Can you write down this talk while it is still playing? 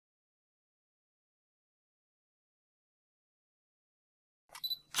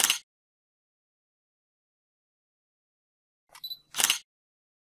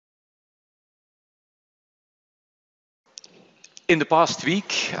In the past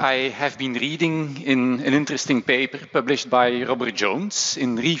week, I have been reading in an interesting paper published by Robert Jones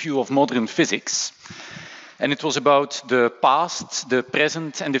in Review of Modern Physics. And it was about the past, the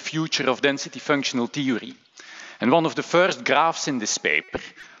present, and the future of density functional theory. And one of the first graphs in this paper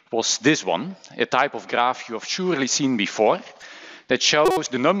was this one, a type of graph you have surely seen before, that shows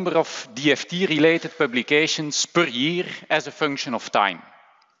the number of DFT-related publications per year as a function of time.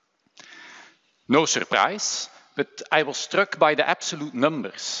 No surprise, but I was struck by the absolute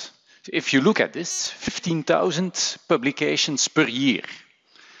numbers. If you look at this, 15,000 publications per year.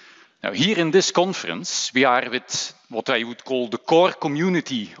 Now, here in this conference, we are with what I would call the core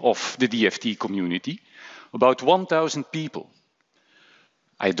community of the DFT community, about 1,000 people.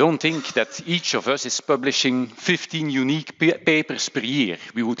 I don't think that each of us is publishing 15 unique papers per year.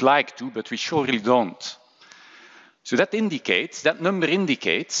 We would like to, but we surely don't. So that number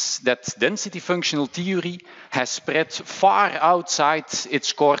indicates that density functional theory has spread far outside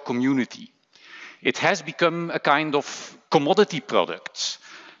its core community. It has become a kind of commodity product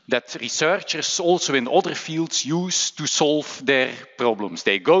that researchers also in other fields use to solve their problems.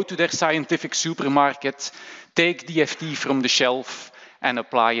 They go to their scientific supermarket, take DFT from the shelf, and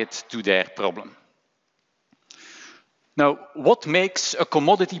apply it to their problem. Now, what makes a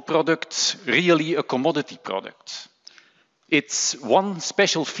commodity product really a commodity product? It's one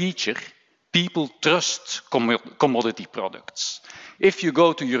special feature: people trust commodity products. If you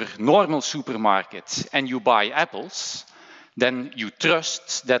go to your normal supermarket and you buy apples, then you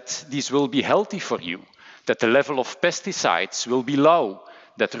trust that these will be healthy for you, that the level of pesticides will be low,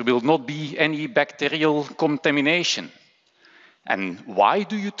 that there will not be any bacterial contamination. And why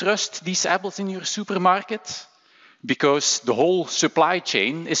do you trust these apples in your supermarket? Because the whole supply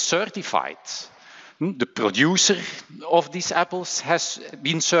chain is certified. The producer of these apples has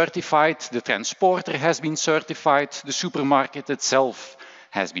been certified, the transporter has been certified, the supermarket itself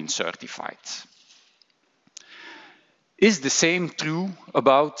has been certified. Is the same true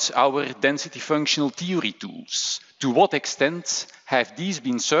about our density functional theory tools? To what extent have these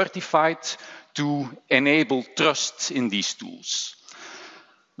been certified to enable trust in these tools?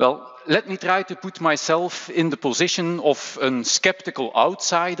 Well, let me try to put myself in the position of a skeptical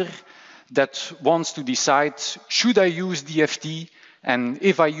outsider that wants to decide, should I use DFT? And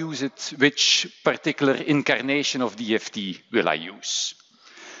if I use it, which particular incarnation of DFT will I use?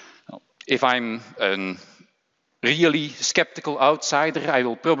 If I'm a really skeptical outsider, I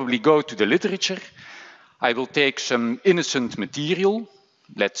will probably go to the literature. I will take some innocent material.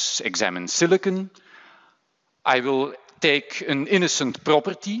 Let's examine silicon. I will take an innocent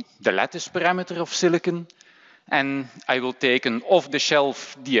property, the lattice parameter of silicon, and I will take an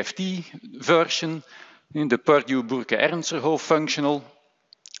off-the-shelf DFT version in the Purdue-Burke-Ernserhof functional,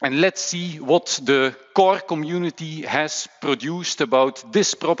 and let's see what the core community has produced about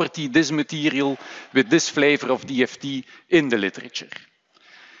this property, this material, with this flavor of DFT in the literature.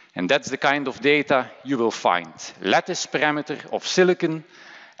 And that's the kind of data you will find. Lattice parameter of silicon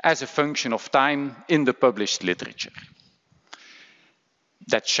as a function of time in the published literature.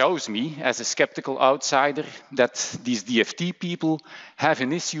 That shows me, as a skeptical outsider, that these DFT people have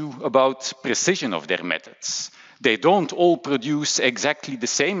an issue about precision of their methods. They don't all produce exactly the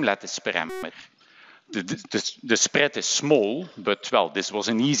same lattice parameter. The spread is small, but well, this was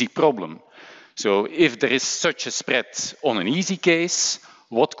an easy problem. So if there is such a spread on an easy case,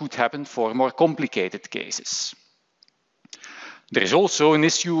 what could happen for more complicated cases? There is also an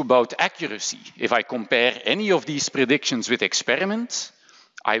issue about accuracy. If I compare any of these predictions with experiments,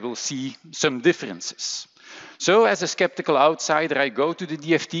 I will see some differences. So as a skeptical outsider, I go to the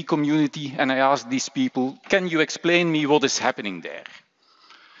DFT community and I ask these people, can you explain me what is happening there?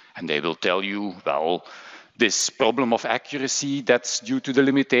 And they will tell you, well, this problem of accuracy, that's due to the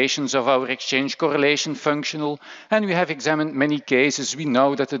limitations of our exchange correlation functional. And we have examined many cases. We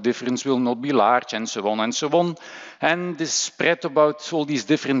know that the difference will not be large, and so on and so on. And this spread about all these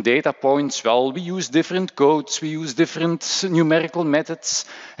different data points, well, we use different codes, we use different numerical methods,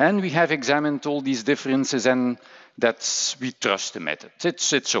 and we have examined all these differences, and that's, we trust the method.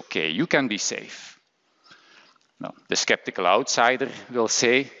 It's okay, you can be safe. Now, the skeptical outsider will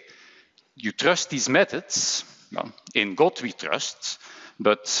say, you trust these methods, well, in God we trust,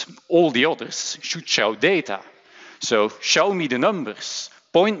 but all the others should show data. So show me the numbers,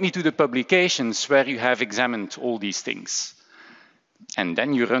 point me to the publications where you have examined all these things. And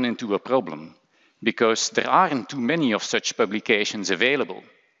then you run into a problem, because there aren't too many of such publications available.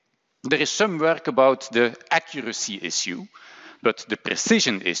 There is some work about the accuracy issue, but the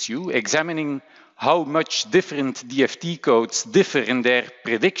precision issue, examining how much different DFT codes differ in their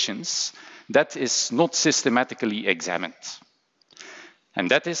predictions, that is not systematically examined. And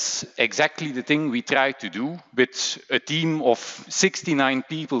that is exactly the thing we try to do with a team of 69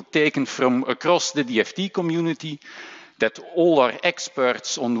 people taken from across the DFT community, that all are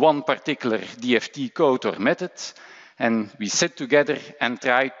experts on one particular DFT code or method, and we sit together and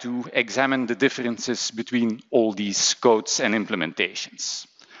try to examine the differences between all these codes and implementations.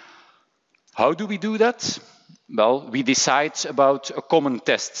 How do we do that? Well, we decide about a common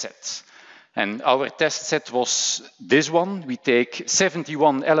test set. And our test set was this one. We take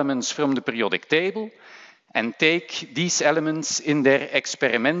 71 elements from the periodic table and take these elements in their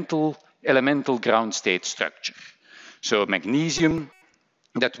experimental elemental ground state structure. So magnesium,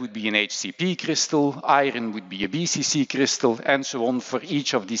 that would be an HCP crystal, iron would be a BCC crystal, and so on for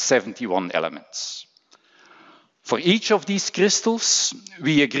each of these 71 elements. For each of these crystals,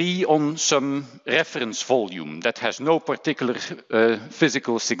 we agree on some reference volume that has no particular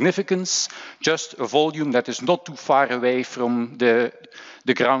physical significance, just a volume that is not too far away from the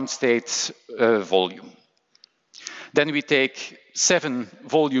ground state volume. Then we take 7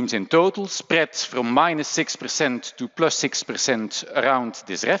 volumes in total, spread from -6% to +6% around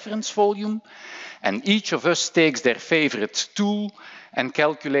this reference volume. And each of us takes their favorite tool and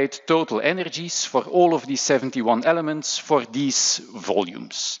calculate total energies for all of these 71 elements for these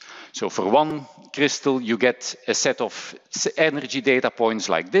volumes. So for one crystal, you get a set of energy data points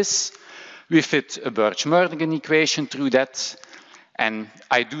like this. We fit a Birch-Murnigan equation through that. And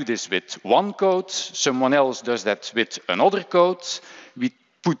I do this with one code, someone else does that with another code. We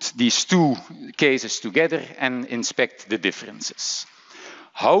put these two cases together and inspect the differences.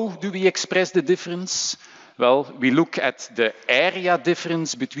 How do we express the difference? Well, we look at the area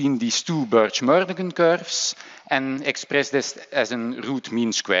difference between these two Birch-Murnigan curves and express this as a root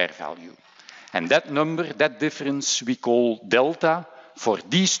mean square value. And that number, that difference, we call delta for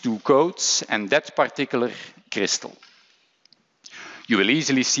these two codes and that particular crystal. You will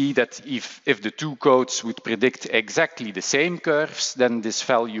easily see that if the two codes would predict exactly the same curves, then this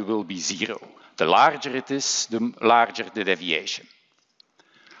value will be 0. The larger it is, the larger the deviation.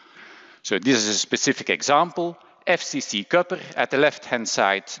 So this is a specific example. FCC copper at the left-hand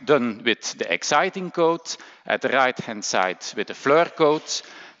side done with the exciting code, at the right-hand side with the Fleur code.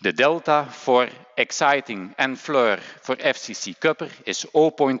 The delta for exciting and Fleur for FCC copper is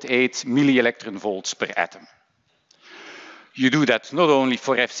 0.8 millielectron volts per atom. You do that not only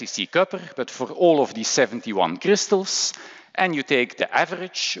for FCC copper, but for all of these 71 crystals, and you take the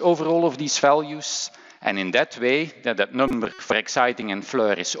average over all of these values, and in that way, that number for exciting and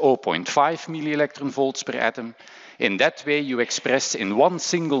Fleur is 0.5 millielectron volts per atom. In that way, you express in one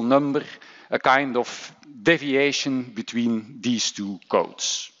single number a kind of deviation between these two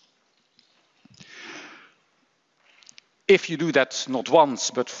codes. If you do that not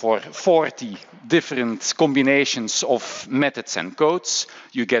once, but for 40 different combinations of methods and codes,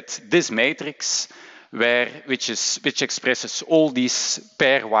 you get this matrix which expresses all these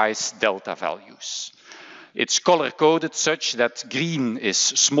pairwise delta values. It's color-coded such that green is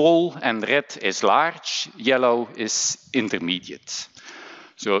small and red is large, yellow is intermediate.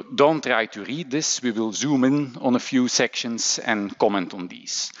 So don't try to read this. We will zoom in on a few sections and comment on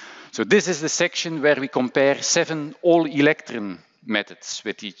these. So this is the section where we compare 7 all-electron methods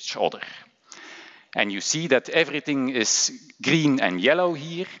with each other. And you see that everything is green and yellow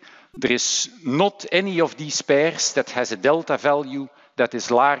here. There is not any of these pairs that has a delta value that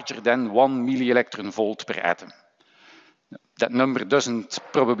is larger than 1 millielectron volt per atom. That number doesn't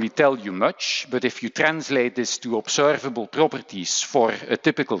probably tell you much, but if you translate this to observable properties for a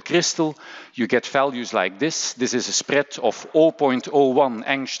typical crystal, you get values like this. This is a spread of 0.01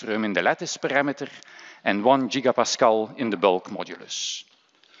 angstrom in the lattice parameter and 1 gigapascal in the bulk modulus.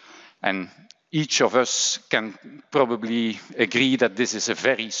 And each of us can probably agree that this is a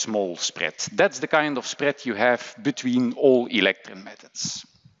very small spread. That's the kind of spread you have between all electron methods.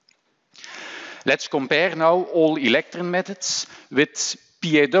 Let's compare now all electron methods with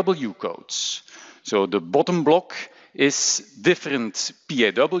PAW codes. So the bottom block is different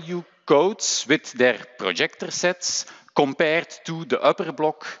PAW codes with their projector sets compared to the upper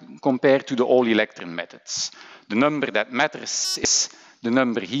block, compared to the all electron methods. The number that matters is the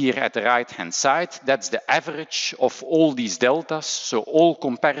number here at the right-hand side. That's the average of all these deltas, so all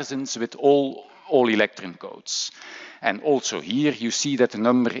comparisons with all electron codes. And also here you see that the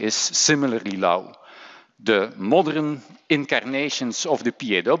number is similarly low. The modern incarnations of the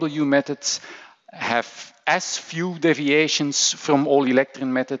PAW methods have as few deviations from all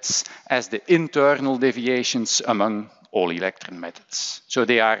electron methods as the internal deviations among all electron methods. So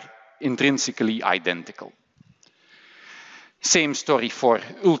they are intrinsically identical. Same story for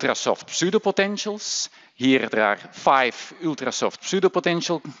ultra-soft pseudopotentials. Here there are 5 ultrasoft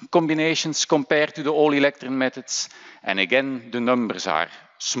pseudopotential combinations compared to the all-electron methods. And again, the numbers are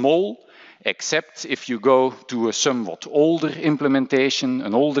small, except if you go to a somewhat older implementation,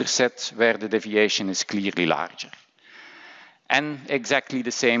 an older set, where the deviation is clearly larger. And exactly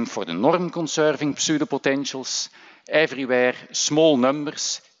the same for the norm-conserving pseudopotentials. Everywhere, small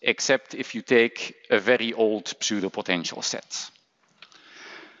numbers, except if you take a very old pseudopotential set.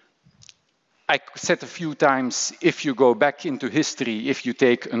 I said a few times, if you go back into history, if you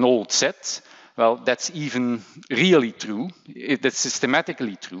take an old set, well, that's even really true. That's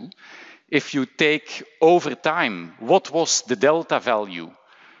systematically true. If you take over time, what was the delta value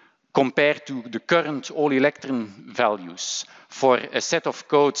compared to the current all-electron values for a set of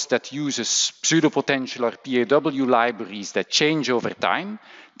codes that uses pseudopotential or PAW libraries that change over time,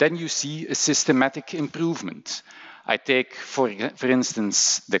 then you see a systematic improvement. I take, for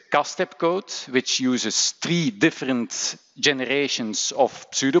instance, the CASTEP code, which uses 3 different generations of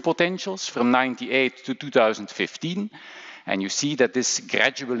pseudopotentials from 98 to 2015, and you see that this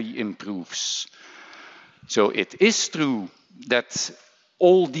gradually improves. So it is true that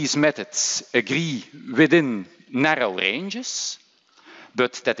all these methods agree within narrow ranges,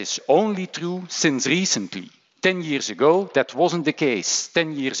 but that is only true since recently. 10 years ago, that wasn't the case.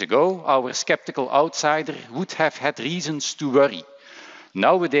 10 years ago, our skeptical outsider would have had reasons to worry.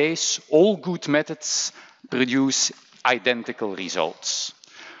 Nowadays, all good methods produce identical results.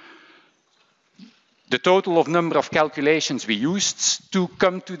 The total of number of calculations we used to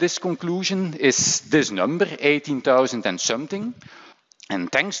come to this conclusion is this number, 18,000 and something.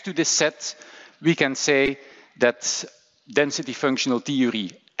 And thanks to this set, we can say that density functional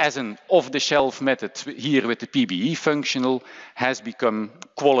theory as an off-the-shelf method here with the PBE functional has become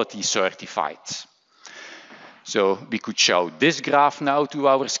quality certified. So we could show this graph now to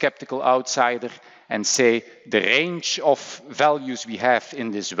our skeptical outsider and say the range of values we have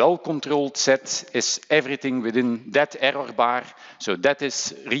in this well-controlled set is everything within that error bar. So that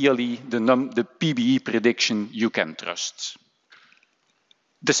is really the PBE prediction you can trust.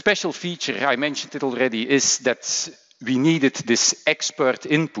 The special feature, I mentioned it already, is that we needed this expert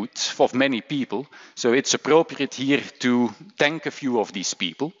input of many people. So it's appropriate here to thank a few of these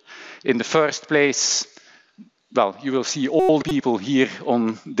people. In the first place, well, you will see all people here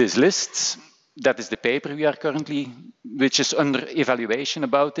on this list. That is the paper we are currently, which is under evaluation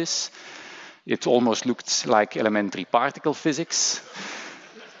about this. It almost looked like elementary particle physics.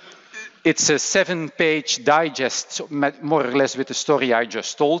 It's a 7-page digest, more or less with the story I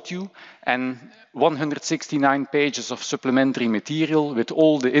just told you, and 169 pages of supplementary material with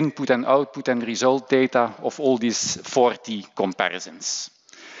all the input and output and result data of all these 40 comparisons.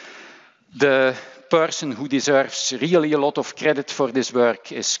 The person who deserves really a lot of credit for this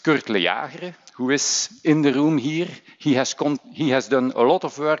work is Kurt Lejagere, who is in the room here. He has done a lot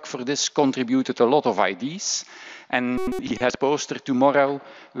of work for this, contributed a lot of ideas. And he has a poster tomorrow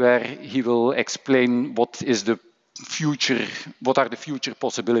where he will explain what are the future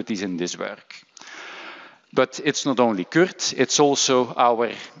possibilities in this work. But it's not only Kurt, it's also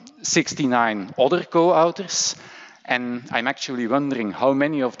our 69 other co-authors. And I'm actually wondering how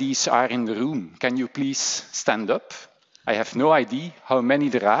many of these are in the room. Can you please stand up? I have no idea how many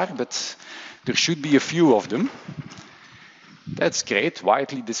there are, but there should be a few of them. That's great,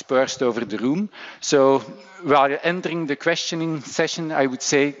 widely dispersed over the room. So while entering the questioning session, I would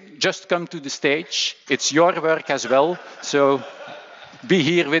say, just come to the stage. It's your work as well. So be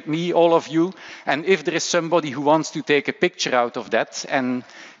here with me, all of you. And if there is somebody who wants to take a picture out of that and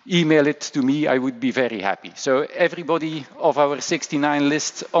email it to me, I would be very happy. So everybody of our 69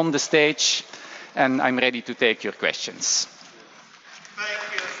 list on the stage, and I'm ready to take your questions.